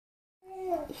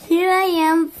here I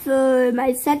am for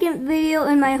my second video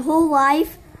in my whole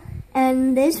life.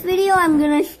 And this video I'm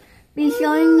gonna be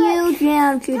showing you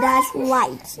geometry that's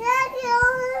light.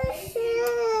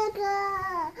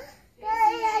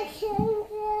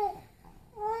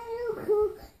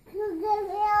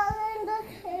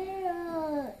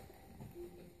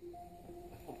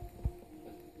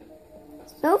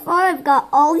 So far I've got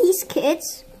all these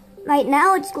kits. Right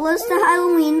now it's close to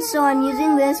Halloween, so I'm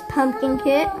using this pumpkin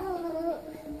kit.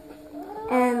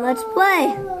 And let's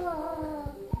play.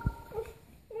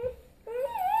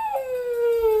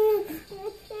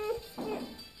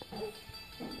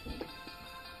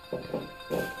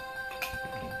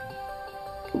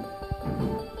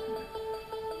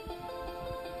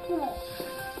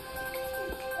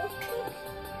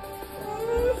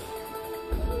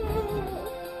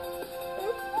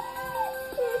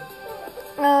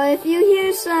 If you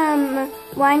hear some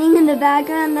whining in the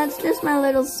background, that's just my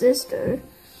little sister.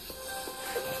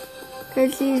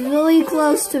 Because she's really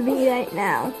close to me right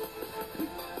now.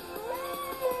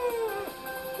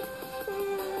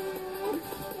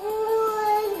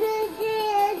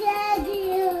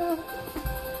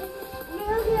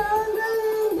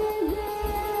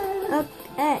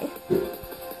 Okay.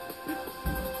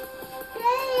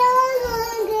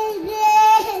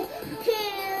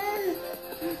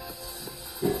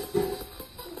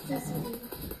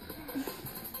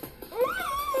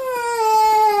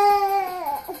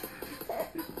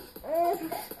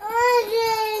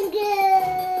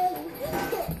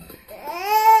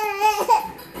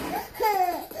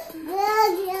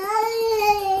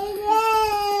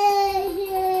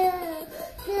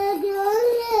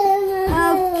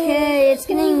 It's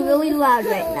getting really loud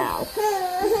right now.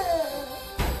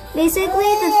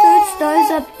 Basically, the third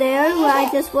star's up there where I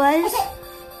just was,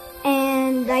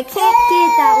 and I can't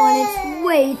get that one. It's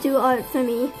way too hard for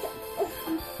me.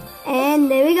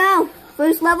 And there we go.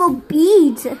 First level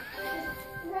beat.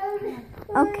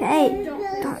 Okay.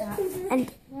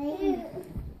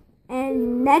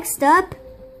 And next up,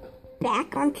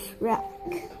 back on track.